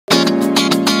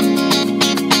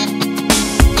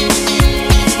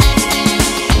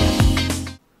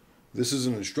This is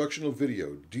an instructional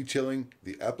video detailing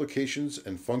the applications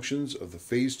and functions of the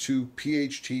Phase 2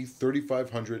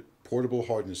 PHT-3500 portable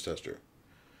hardness tester.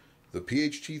 The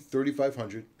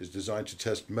PHT-3500 is designed to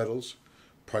test metals,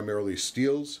 primarily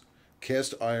steels,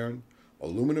 cast iron,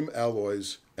 aluminum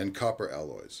alloys, and copper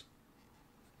alloys.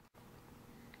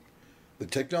 The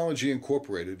technology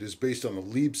incorporated is based on the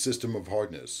Lieb system of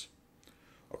hardness.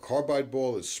 A carbide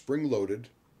ball is spring-loaded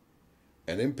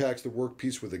and impacts the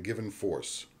workpiece with a given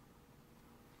force.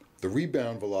 The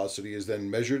rebound velocity is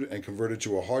then measured and converted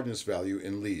to a hardness value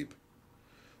in Lieb,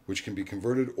 which can be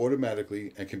converted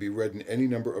automatically and can be read in any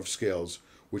number of scales,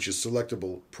 which is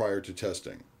selectable prior to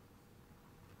testing.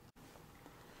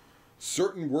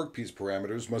 Certain workpiece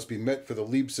parameters must be met for the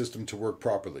Lieb system to work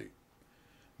properly.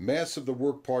 Mass of the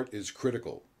work part is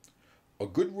critical. A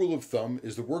good rule of thumb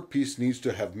is the workpiece needs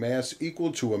to have mass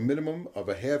equal to a minimum of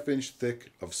a ½ inch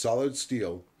thick of solid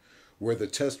steel where the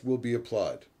test will be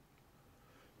applied.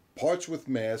 Parts with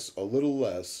mass a little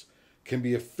less can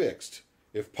be affixed,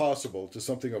 if possible, to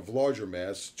something of larger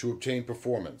mass to obtain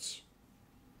performance.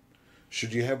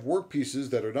 Should you have workpieces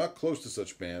that are not close to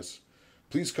such mass,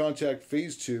 please contact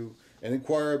Phase 2 and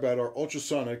inquire about our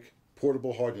ultrasonic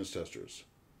portable hardness testers.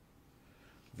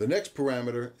 The next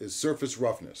parameter is surface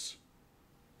roughness.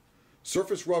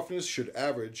 Surface roughness should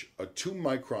average a 2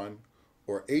 micron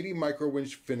or 80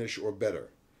 micro-inch finish or better,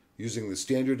 using the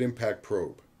standard impact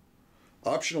probe.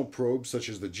 Optional probes such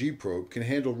as the G probe can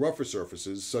handle rougher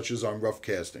surfaces such as on rough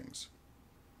castings.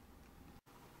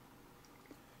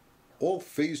 All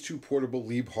Phase 2 portable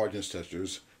Lieb hardness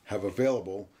testers have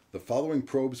available the following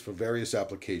probes for various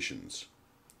applications.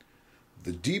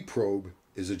 The D probe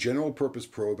is a general purpose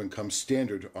probe and comes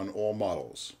standard on all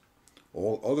models.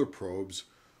 All other probes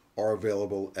are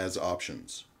available as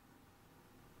options.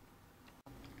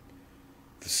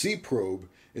 The C probe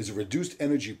is a reduced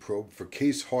energy probe for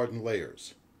case hardened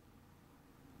layers.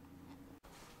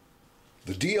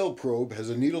 The DL probe has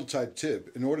a needle type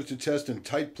tip in order to test in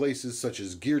tight places such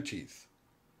as gear teeth.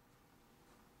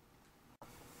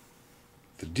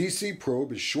 The DC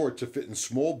probe is short to fit in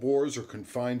small bores or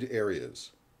confined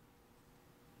areas.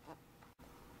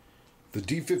 The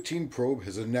D15 probe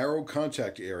has a narrow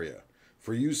contact area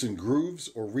for use in grooves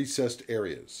or recessed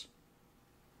areas.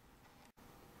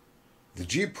 The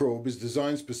G probe is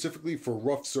designed specifically for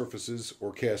rough surfaces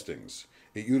or castings.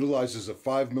 It utilizes a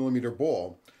 5mm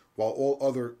ball, while all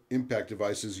other impact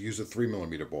devices use a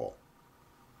 3mm ball.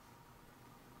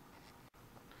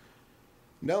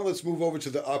 Now let's move over to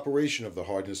the operation of the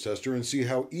hardness tester and see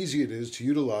how easy it is to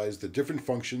utilize the different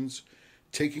functions,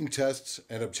 taking tests,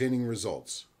 and obtaining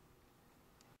results.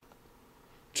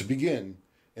 To begin,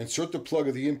 insert the plug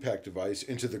of the impact device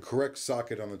into the correct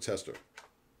socket on the tester.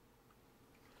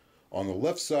 On the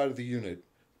left side of the unit,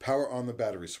 power on the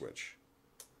battery switch.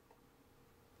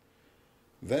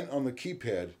 Then on the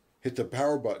keypad, hit the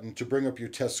power button to bring up your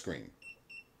test screen.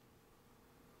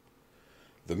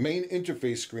 The main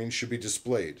interface screen should be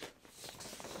displayed.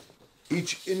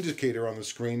 Each indicator on the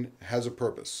screen has a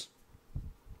purpose.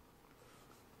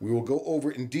 We will go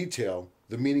over in detail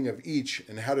the meaning of each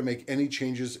and how to make any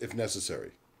changes if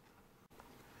necessary.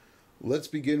 Let's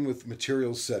begin with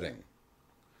material setting.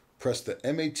 Press the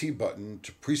MAT button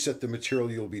to preset the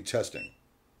material you'll be testing.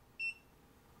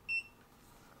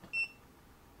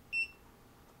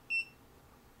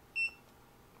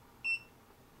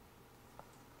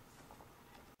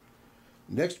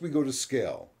 Next we go to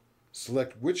scale.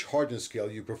 Select which hardness scale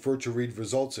you prefer to read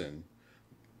results in.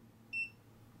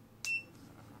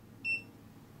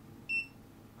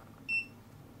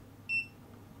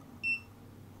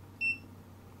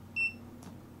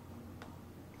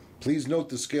 Please note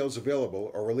the scales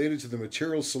available are related to the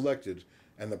material selected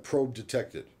and the probe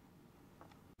detected.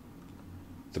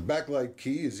 The backlight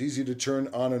key is easy to turn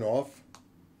on and off.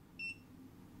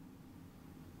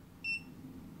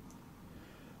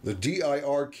 The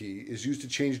DIR key is used to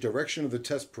change direction of the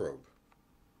test probe.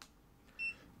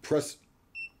 Press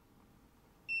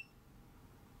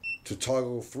to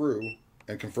toggle through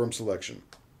and confirm selection.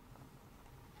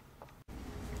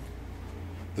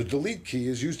 The delete key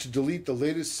is used to delete the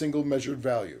latest single measured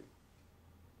value.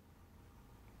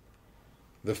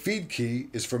 The feed key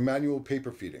is for manual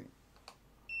paper feeding.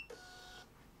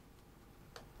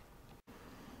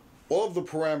 All of the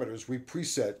parameters we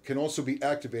preset can also be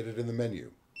activated in the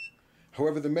menu.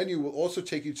 However, the menu will also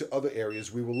take you to other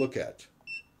areas we will look at.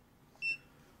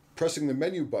 Pressing the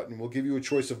menu button will give you a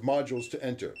choice of modules to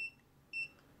enter.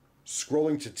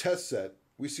 Scrolling to test set,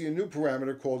 we see a new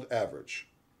parameter called average.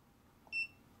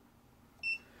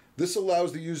 This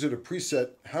allows the user to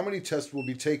preset how many tests will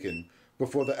be taken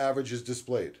before the average is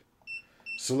displayed.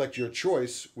 Select your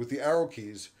choice with the arrow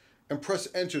keys and press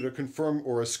Enter to confirm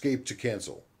or Escape to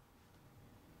cancel.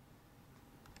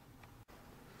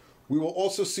 We will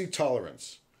also see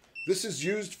tolerance. This is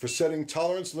used for setting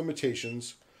tolerance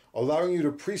limitations, allowing you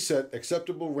to preset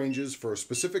acceptable ranges for a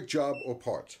specific job or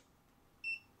part.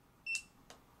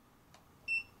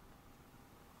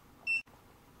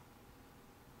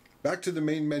 Back to the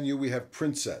main menu, we have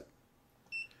Print Set.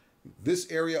 This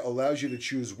area allows you to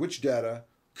choose which data,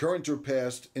 current or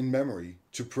past, in memory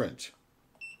to print.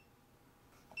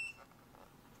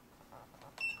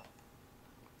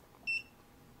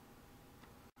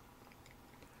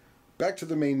 Back to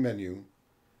the main menu,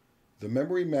 the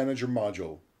Memory Manager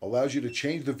module allows you to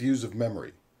change the views of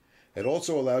memory. It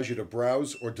also allows you to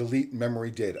browse or delete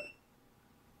memory data.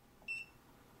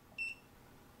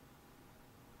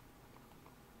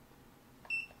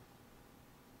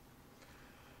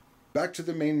 Back to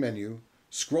the main menu,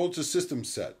 scroll to System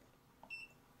Set.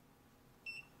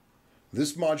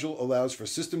 This module allows for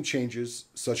system changes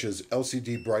such as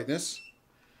LCD brightness,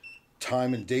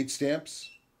 time and date stamps,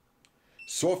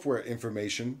 software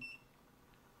information,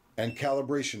 and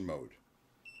calibration mode.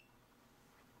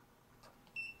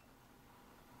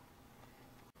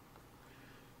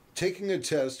 Taking a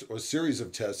test or series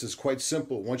of tests is quite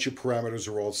simple once your parameters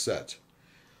are all set.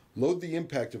 Load the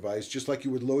impact device just like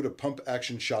you would load a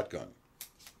pump-action shotgun.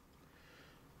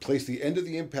 Place the end of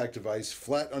the impact device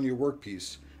flat on your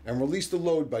workpiece and release the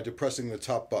load by depressing the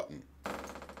top button.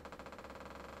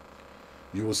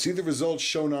 You will see the results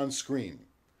shown on screen.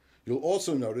 You'll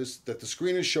also notice that the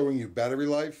screen is showing you battery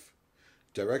life,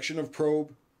 direction of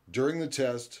probe during the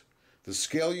test, the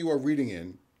scale you are reading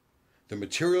in, the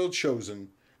material chosen,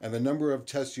 and the number of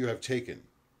tests you have taken.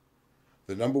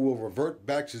 The number will revert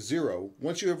back to 0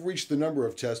 once you have reached the number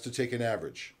of tests to take an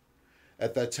average.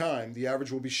 At that time, the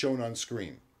average will be shown on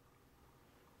screen.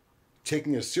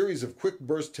 Taking a series of quick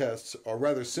burst tests are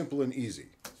rather simple and easy.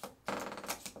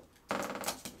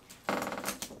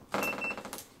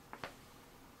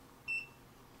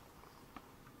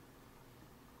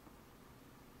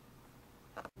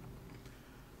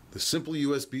 The simple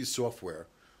USB software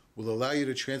will allow you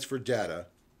to transfer data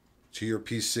to your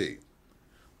PC,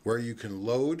 where you can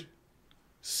load,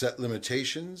 set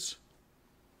limitations,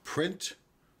 print,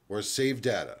 or save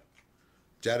data.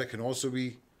 Data can also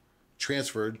be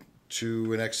transferred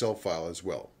to an Excel file as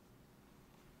well.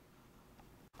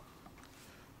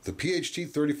 The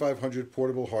PHT-3500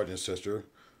 portable hardness tester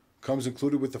comes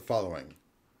included with the following: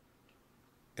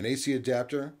 an AC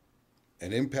adapter,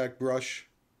 an impact brush,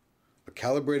 a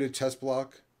calibrated test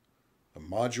block, a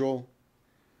module,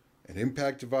 an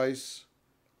impact device,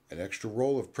 an extra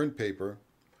roll of print paper,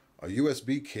 a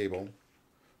USB cable,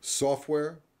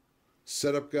 software,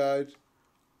 setup guide,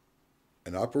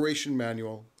 an operation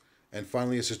manual, and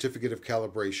finally a certificate of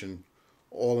calibration,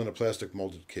 all in a plastic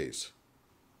molded case.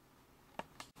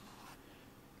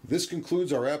 This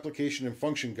concludes our application and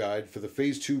function guide for the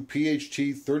Phase 2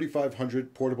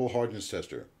 PHT-3500 portable hardness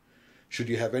tester. Should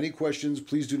you have any questions,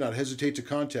 please do not hesitate to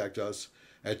contact us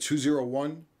at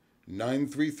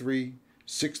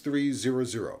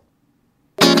 201-933-6300.